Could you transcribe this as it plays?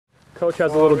Coach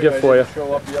has a little gift for you.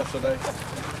 Show up yesterday,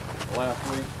 last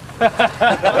week.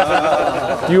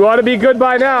 You ought to be good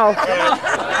by now.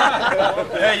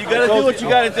 Hey, you gotta do what you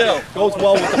gotta do. Goes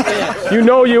well with the fans. You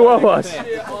know you owe us.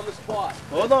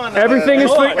 Hold on. Everything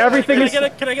is free. Everything is.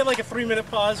 Can I get like a 3-minute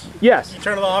pause? Yes. You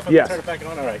turn it off and Yes. turn it back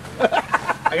on? All right.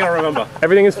 I gotta remember.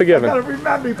 Everything is forgiven.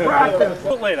 Remember practice.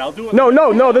 Do it later. I'll do it.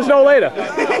 No, there's no later.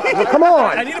 Well, come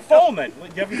I on. need a phone then. Do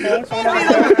you have your phone?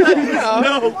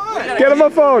 No. Get him a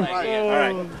phone. All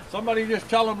right. Somebody just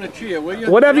tell them to cheer, will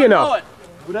you? Whatever you know.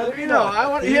 Whatever you know. I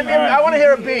want to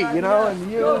hear a B, you know,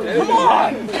 and you. Come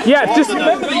on. Yeah, just.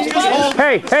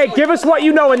 Hey, give us what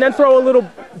you know and then throw a little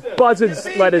Buzzards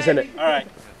letters in it. All right.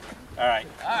 All right.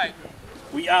 All right.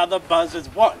 We are the Buzzards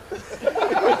 1.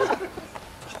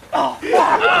 Oh. He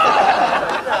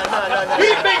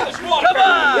made the squad. Come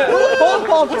on. Phone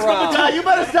calls around. You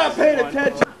better stop paying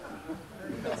attention.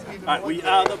 All right. We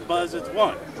are the Buzzards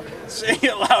 1. Say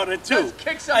it louder 2.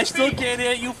 I still can't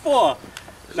hear you 4.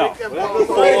 No. 4,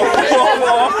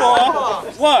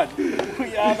 1.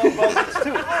 We are the Buzzards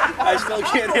 2. I still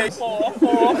can't hear 4,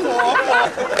 4, 4,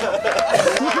 4.